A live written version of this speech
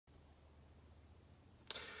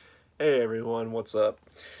Hey everyone, what's up?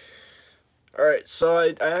 Alright, so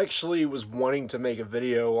I actually was wanting to make a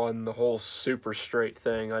video on the whole super straight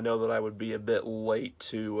thing. I know that I would be a bit late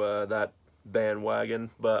to that bandwagon,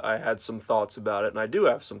 but I had some thoughts about it, and I do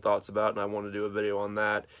have some thoughts about it, and I want to do a video on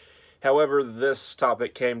that. However, this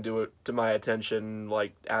topic came to my attention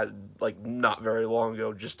like not very long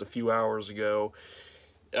ago, just a few hours ago.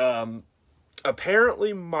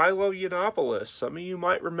 Apparently Milo Yiannopoulos, some of you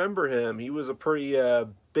might remember him. He was a pretty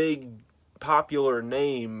big, popular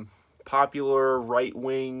name, popular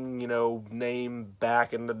right-wing, name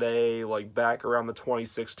back in the day, like back around the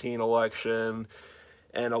 2016 election,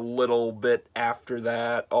 and a little bit after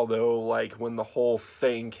that, although, like, when the whole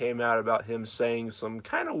thing came out about him saying some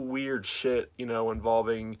kind of weird shit,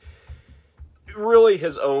 involving really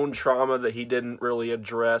his own trauma that he didn't really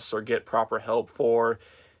address or get proper help for,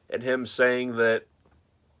 and him saying that,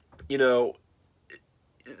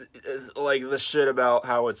 like the shit about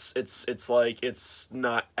how it's like it's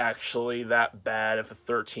not actually that bad if a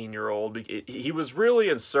 13-year-old, he was really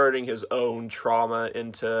inserting his own trauma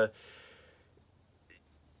into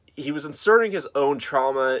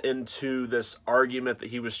this argument that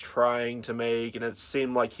he was trying to make, and it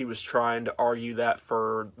seemed like he was trying to argue that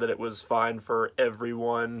it was fine for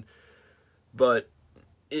everyone, but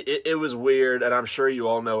it was weird, and I'm sure you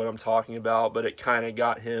all know what I'm talking about, but it kind of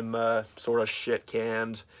got him sort of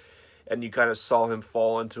shit-canned, and you kind of saw him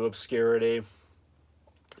fall into obscurity.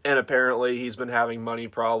 And apparently he's been having money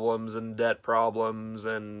problems and debt problems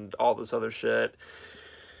and all this other shit.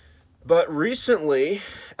 But recently,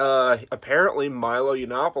 apparently Milo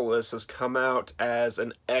Yiannopoulos has come out as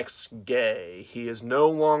an ex-gay. He is no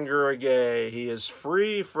longer a gay. He is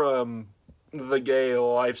free from the gay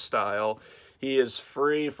lifestyle. He is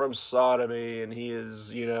free from sodomy, and he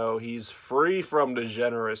is, he's free from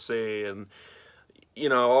degeneracy, and,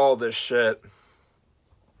 all this shit.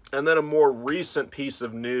 And then a more recent piece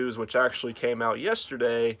of news, which actually came out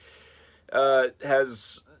yesterday,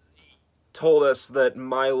 has told us that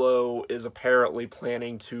Milo is apparently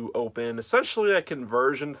planning to open essentially a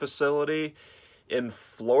conversion facility in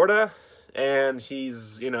Florida, and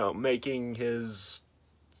he's, making his,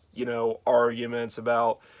 arguments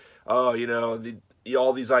about, all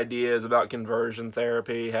these ideas about conversion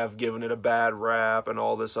therapy have given it a bad rap and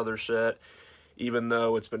all this other shit, even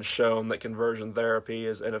though it's been shown that conversion therapy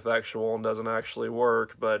is ineffectual and doesn't actually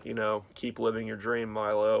work. But, keep living your dream,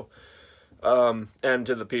 Milo. And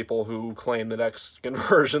to the people who claim that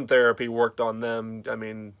conversion therapy worked on them, I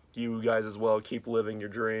mean, you guys as well, keep living your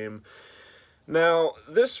dream. Now,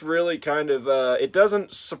 this really kind of, it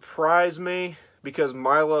doesn't surprise me, because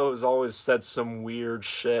Milo has always said some weird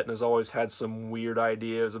shit and has always had some weird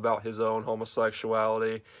ideas about his own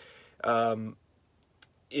homosexuality. And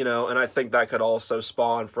I think that could also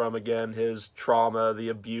spawn from, again, his trauma, the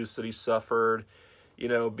abuse that he suffered,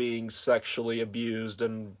 being sexually abused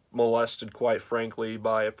and molested, quite frankly,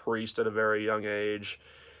 by a priest at a very young age.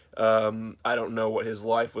 I don't know what his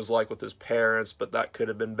life was like with his parents, but that could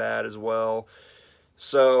have been bad as well.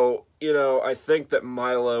 So, I think that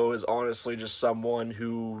Milo is honestly just someone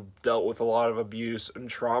who dealt with a lot of abuse and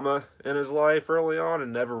trauma in his life early on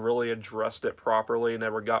and never really addressed it properly,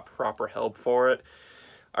 never got proper help for it.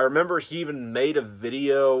 I remember he even made a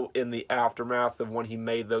video in the aftermath of when he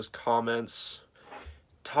made those comments,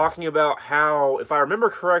 talking about how, if I remember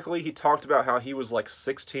correctly, he talked about how he was like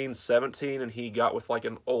 16, 17, and he got with like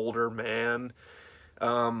an older man.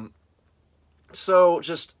 So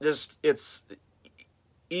just it's,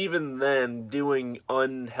 even then, getting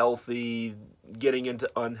into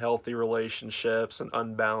unhealthy relationships and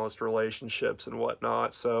unbalanced relationships and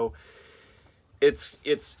whatnot. So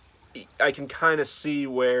I can kind of see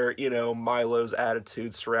where, Milo's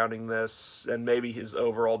attitude surrounding this, and maybe his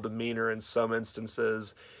overall demeanor in some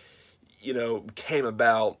instances, came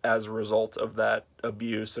about as a result of that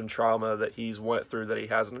abuse and trauma that he's went through that he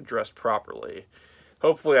hasn't addressed properly.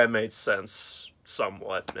 Hopefully I made sense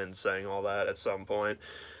somewhat in saying all that at some point.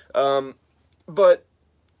 But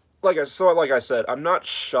like I said, I'm not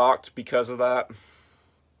shocked because of that,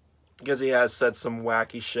 because he has said some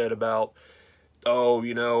wacky shit about, oh,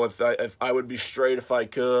 if I would be straight if I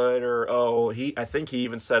could, or I think he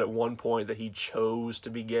even said at one point that he chose to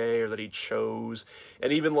be gay, or that he chose,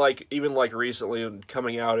 and even like recently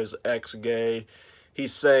coming out as ex-gay,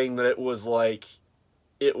 he's saying that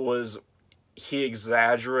he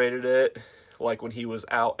exaggerated it, like when he was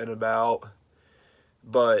out and about,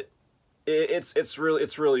 but it's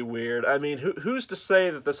really weird. I mean, who's to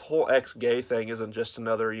say that this whole ex-gay thing isn't just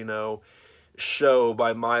another, show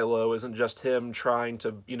by Milo isn't just him trying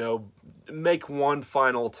to, make one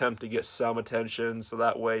final attempt to get some attention so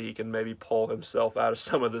that way he can maybe pull himself out of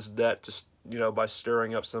some of this debt just, by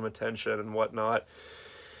stirring up some attention and whatnot.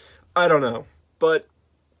 I don't know. But,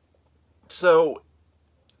 so,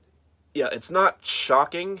 yeah, it's not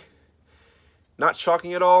shocking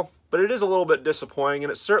at all, but it is a little bit disappointing,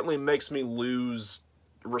 and it certainly makes me lose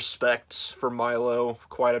respect for Milo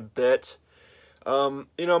quite a bit.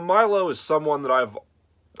 Milo is someone that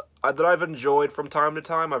I've enjoyed from time to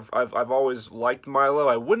time. I've always liked Milo.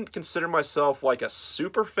 I wouldn't consider myself like a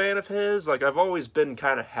super fan of his. Like, I've always been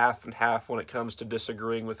kind of half and half when it comes to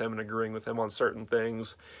disagreeing with him and agreeing with him on certain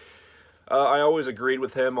things. I always agreed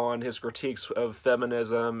with him on his critiques of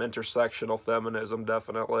feminism, intersectional feminism,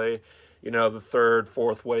 definitely. The third,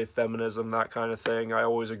 fourth wave feminism, that kind of thing. I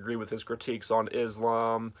always agree with his critiques on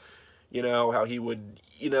Islam. How he would,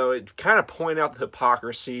 kind of point out the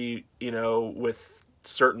hypocrisy, with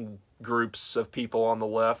certain groups of people on the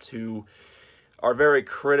left who are very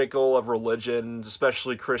critical of religion,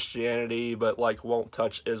 especially Christianity, but, like, won't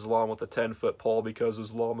touch Islam with a 10-foot pole because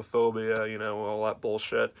Islamophobia, all that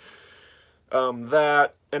bullshit.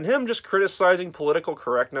 That, and him just criticizing political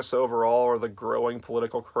correctness overall, or the growing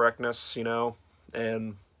political correctness,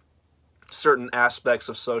 and certain aspects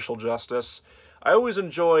of social justice. I always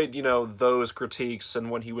enjoyed, those critiques, and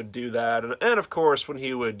when he would do that, and of course, when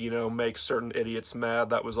he would, make certain idiots mad,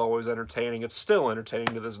 that was always entertaining. It's still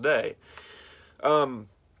entertaining to this day.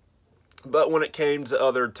 But when it came to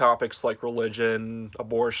other topics like religion,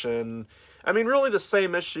 abortion, I mean, really the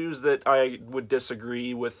same issues that I would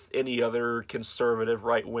disagree with any other conservative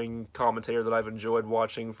right-wing commentator that I've enjoyed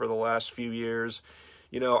watching for the last few years.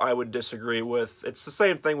 I would disagree with. It's the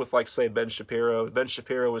same thing with, like, say, Ben Shapiro. Ben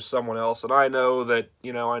Shapiro is someone else, and I know that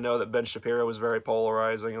Ben Shapiro is very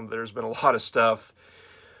polarizing, and there's been a lot of stuff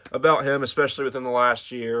about him, especially within the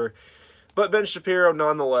last year. But Ben Shapiro,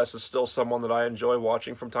 nonetheless, is still someone that I enjoy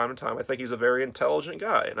watching from time to time. I think he's a very intelligent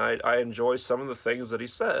guy, and I enjoy some of the things that he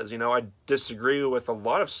says. I disagree with a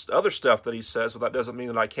lot of other stuff that he says, but that doesn't mean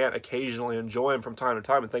that I can't occasionally enjoy him from time to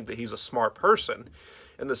time and think that he's a smart person.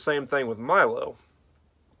 And the same thing with Milo.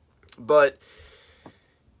 But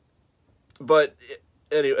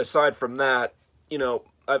anyway, aside from that,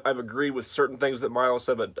 I've agreed with certain things that Milo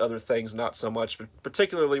said, but other things not so much. But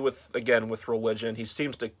particularly with religion, he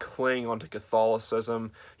seems to cling onto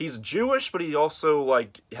Catholicism. He's Jewish, but he also,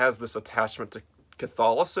 like, has this attachment to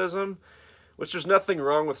Catholicism, which there's nothing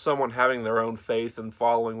wrong with someone having their own faith and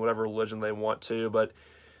following whatever religion they want to, but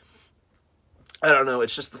I don't know,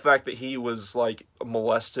 it's just the fact that he was, like,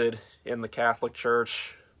 molested in the Catholic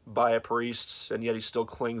Church by a priest, and yet he still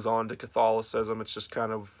clings on to Catholicism. It's just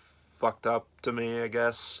kind of fucked up to me, I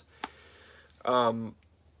guess.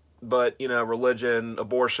 But, religion,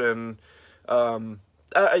 abortion,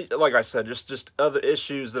 like I said, just other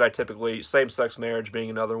issues that I typically, same-sex marriage being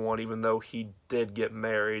another one, even though he did get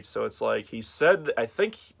married. So it's like, I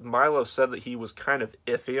think Milo said that he was kind of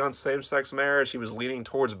iffy on same-sex marriage. He was leaning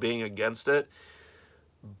towards being against it,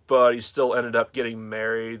 but he still ended up getting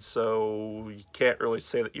married, so you can't really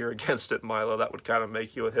say that you're against it, Milo. That would kind of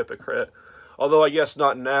make you a hypocrite. Although I guess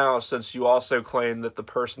not now, since you also claim that the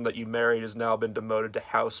person that you married has now been demoted to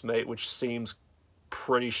housemate, which seems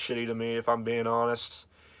pretty shitty to me, if I'm being honest.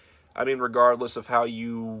 I mean, regardless of how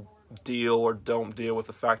you deal or don't deal with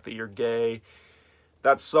the fact that you're gay,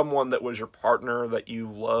 that's someone that was your partner, that you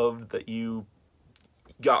loved, that you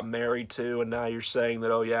got married to, and now you're saying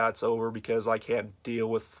that, oh yeah, it's over because I can't deal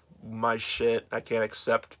with my shit, I can't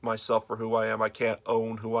accept myself for who I am, I can't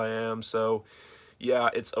own who I am, so yeah,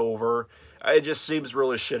 it's over. It just seems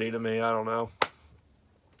really shitty to me. I don't know.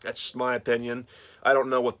 That's just my opinion. I don't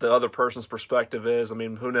know what the other person's perspective is. I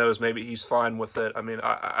mean, who knows? Maybe he's fine with it. I mean,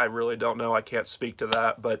 I really don't know. I can't speak to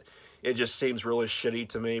that, but it just seems really shitty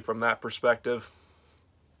to me from that perspective.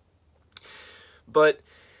 But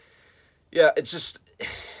yeah, it's just,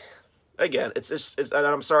 again, it's and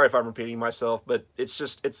I'm sorry if I'm repeating myself, but it's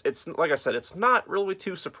just, it's like I said, it's not really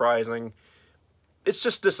too surprising. It's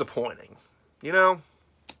just disappointing,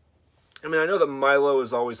 I mean, I know that Milo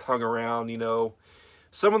has always hung around,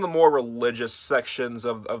 some of the more religious sections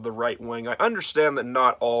of the right wing. I understand that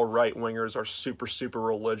not all right-wingers are super, super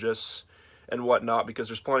religious and whatnot, because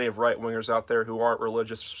there's plenty of right-wingers out there who aren't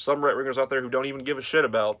religious. Some right-wingers out there who don't even give a shit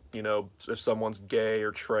about, if someone's gay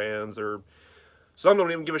or trans, or some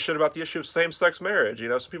don't even give a shit about the issue of same-sex marriage.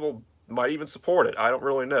 Some people might even support it. I don't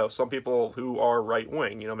really know. Some people who are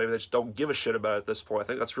right-wing, maybe they just don't give a shit about it at this point. I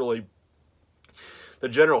think that's really the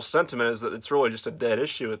general sentiment, is that it's really just a dead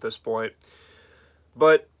issue at this point.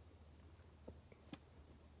 But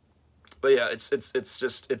yeah, it's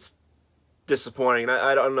disappointing.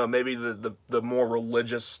 I don't know, maybe the more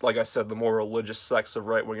religious, like I said, the more religious sects of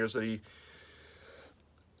right-wingers that he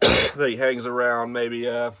that he hangs around, maybe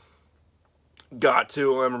got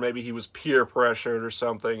to him, or maybe he was peer pressured or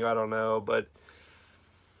something, I don't know, but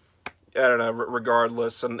I don't know,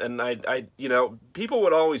 regardless, and I you know, people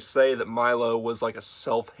would always say that Milo was like a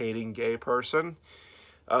self-hating gay person,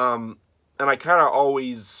 and I kind of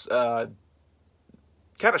always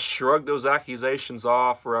kind of shrug those accusations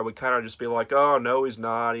off, where I would kind of just be like, oh, no, he's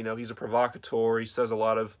not, you know, he's a provocateur, he says a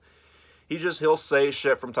lot of, he'll say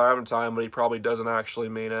shit from time to time, but he probably doesn't actually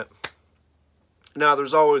mean it. Now,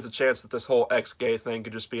 there's always a chance that this whole ex-gay thing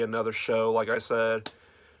could just be another show, like I said.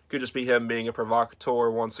 Could just be him being a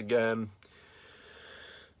provocateur once again.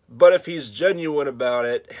 But if he's genuine about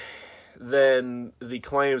it, then the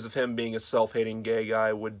claims of him being a self-hating gay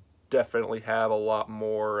guy would definitely have a lot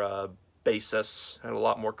more basis and a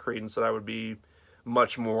lot more credence, that I would be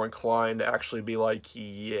much more inclined to actually be like,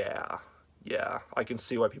 yeah, I can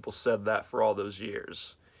see why people said that for all those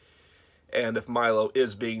years. And if Milo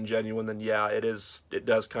is being genuine, then yeah, it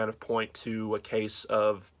does kind of point to a case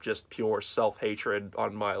of just pure self-hatred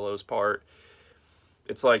on Milo's part.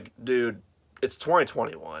 It's like, dude, it's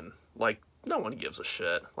 2021. Like, no one gives a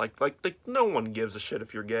shit. Like no one gives a shit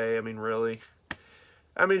if you're gay. I mean, really.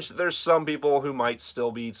 I mean, there's some people who might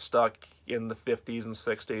still be stuck in the 50s and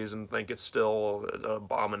 60s and think it's still an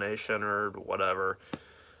abomination or whatever.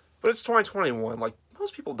 But it's 2021. Like,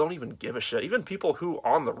 most people don't even give a shit. Even people who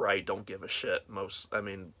on the right don't give a shit. I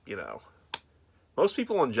mean, you know, most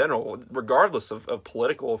people in general, regardless of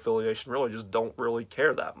political affiliation, really just don't really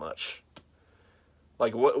care that much.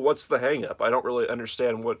 Like, what's the hang-up? I don't really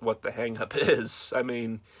understand what the hang-up is. I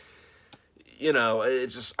mean, you know,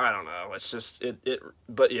 it's just, I don't know. It's just,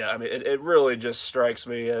 but yeah, I mean, it really just strikes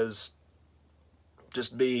me as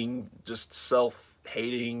just being just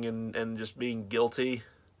self-hating and just being guilty.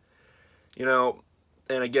 You know,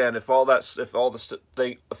 and again, if all the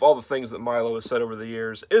things that Milo has said over the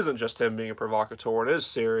years isn't just him being a provocateur and is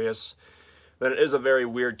serious, then it is a very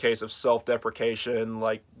weird case of self-deprecation,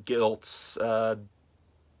 like guilt. I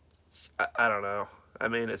don't know. I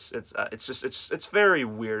mean, it's very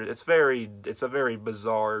weird. It's a very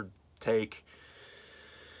bizarre take.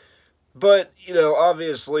 But, you know,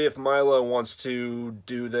 obviously, if Milo wants to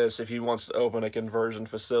do this, if he wants to open a conversion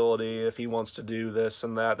facility, if he wants to do this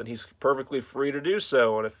and that, then he's perfectly free to do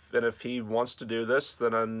so. And if he wants to do this,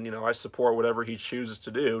 then you know, I support whatever he chooses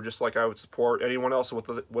to do, just like I would support anyone else with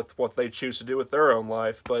what they choose to do with their own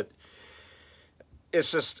life. But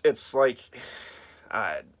it's like,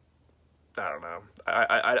 I don't know.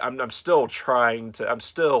 I'm still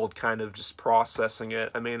kind of just processing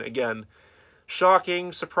it. I mean, again,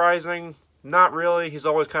 shocking, surprising, not really. He's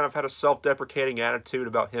always kind of had a self-deprecating attitude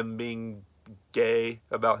about him being gay,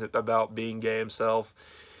 about being gay himself.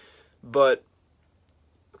 But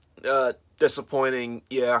disappointing,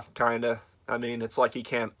 yeah, kind of. I mean, it's like he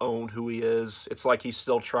can't own who he is. It's like he's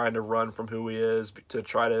still trying to run from who he is to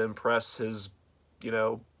try to impress his, you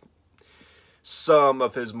know, some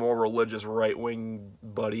of his more religious right-wing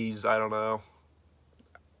buddies. I don't know.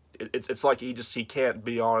 It's like he can't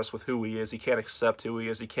be honest with who he is. He can't accept who he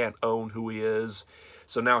is. He can't own who he is.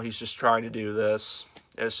 So now he's just trying to do this.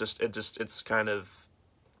 It's kind of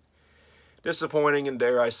disappointing and,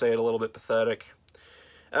 dare I say it, a little bit pathetic.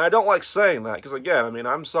 And I don't like saying that because, again, I mean,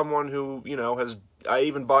 I'm someone who, you know, I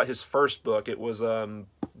even bought his first book. It was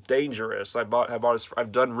Dangerous.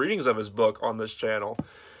 I've done readings of his book on this channel.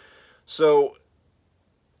 So,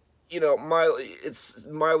 you know, Milo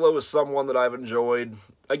is someone that I've enjoyed.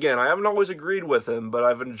 Again, I haven't always agreed with him, but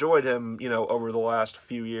I've enjoyed him, you know, over the last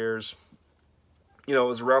few years. You know, it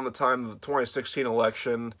was around the time of the 2016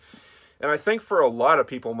 election, and I think for a lot of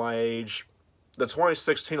people my age, the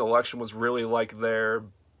 2016 election was really like their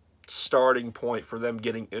starting point for them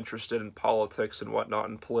getting interested in politics and whatnot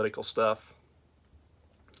and political stuff.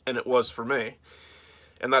 And it was for me.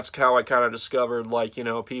 And that's how I kind of discovered, like, you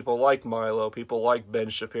know, people like Milo, people like Ben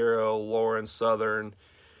Shapiro, Lauren Southern,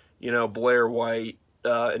 you know, Blair White,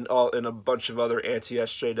 and a bunch of other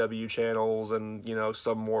anti-SJW channels and, you know,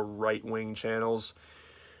 some more right-wing channels.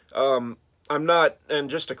 I'm not, and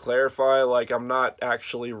just to clarify, like, I'm not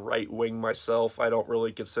actually right-wing myself. I don't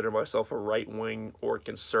really consider myself a right-wing or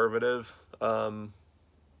conservative. I'm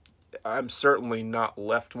certainly not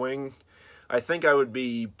left-wing. I think I would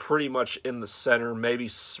be pretty much in the center, maybe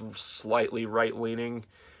slightly right-leaning.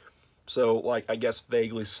 So, like, I guess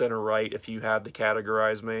vaguely center-right if you had to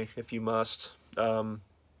categorize me, if you must.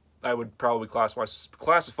 I would probably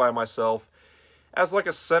classify myself as like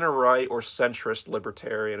a center-right or centrist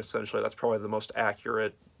libertarian, essentially. That's probably the most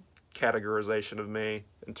accurate categorization of me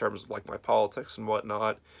in terms of like my politics and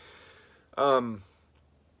whatnot. But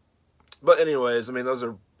anyways, I mean,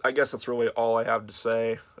 I guess that's really all I have to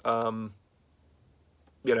say.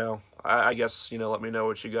 You know, I guess, you know, let me know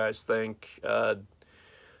what you guys think.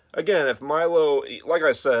 Again, if Milo, like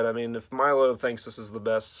I said, I mean, if Milo thinks this is the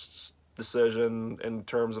best decision in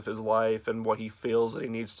terms of his life and what he feels that he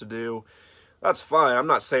needs to do, that's fine. I'm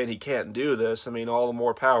not saying he can't do this. I mean, all the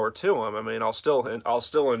more power to him. I mean, I'll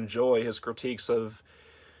still enjoy his critiques of,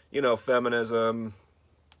 you know, feminism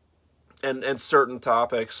and certain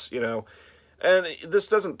topics, you know. And this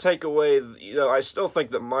doesn't take away, you know, I still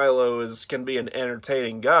think that Milo can be an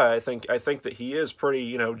entertaining guy. I think that he is pretty,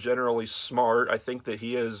 you know, generally smart. I think that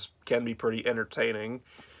he can be pretty entertaining.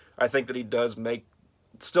 I think that he does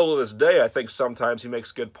still to this day, I think sometimes he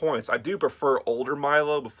makes good points. I do prefer older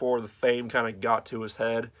Milo before the fame kind of got to his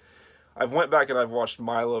head. I've went back and I've watched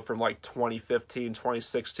Milo from like 2015,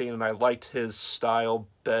 2016, and I liked his style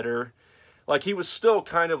better. Like, he was still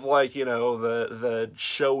kind of like, you know, the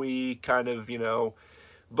showy kind of, you know,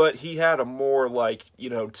 but he had a more, like, you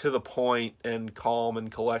know, to the point and calm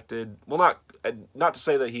and collected. Well, not to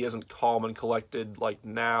say that he isn't calm and collected, like,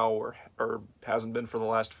 now or hasn't been for the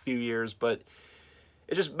last few years, but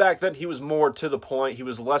it's just back then he was more to the point. He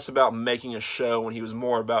was less about making a show, and he was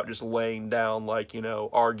more about just laying down, like, you know,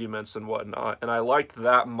 arguments and whatnot. And I liked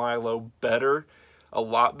that Milo better, a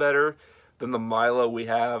lot better, than the Milo we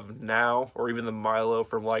have now, or even the Milo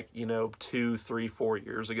from, like, you know, 2, 3, 4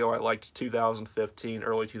 years ago. I liked 2015,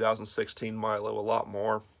 early 2016 Milo a lot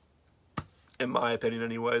more, in my opinion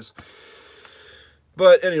anyways.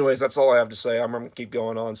 But anyways, that's all I have to say. I'm going to keep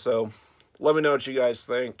going on, so let me know what you guys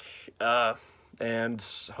think, and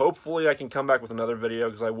hopefully I can come back with another video,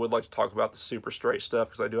 because I would like to talk about the super straight stuff,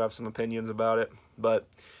 because I do have some opinions about it. But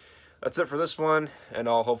that's it for this one, and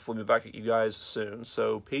I'll hopefully be back at you guys soon.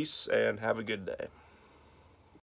 So peace, and have a good day.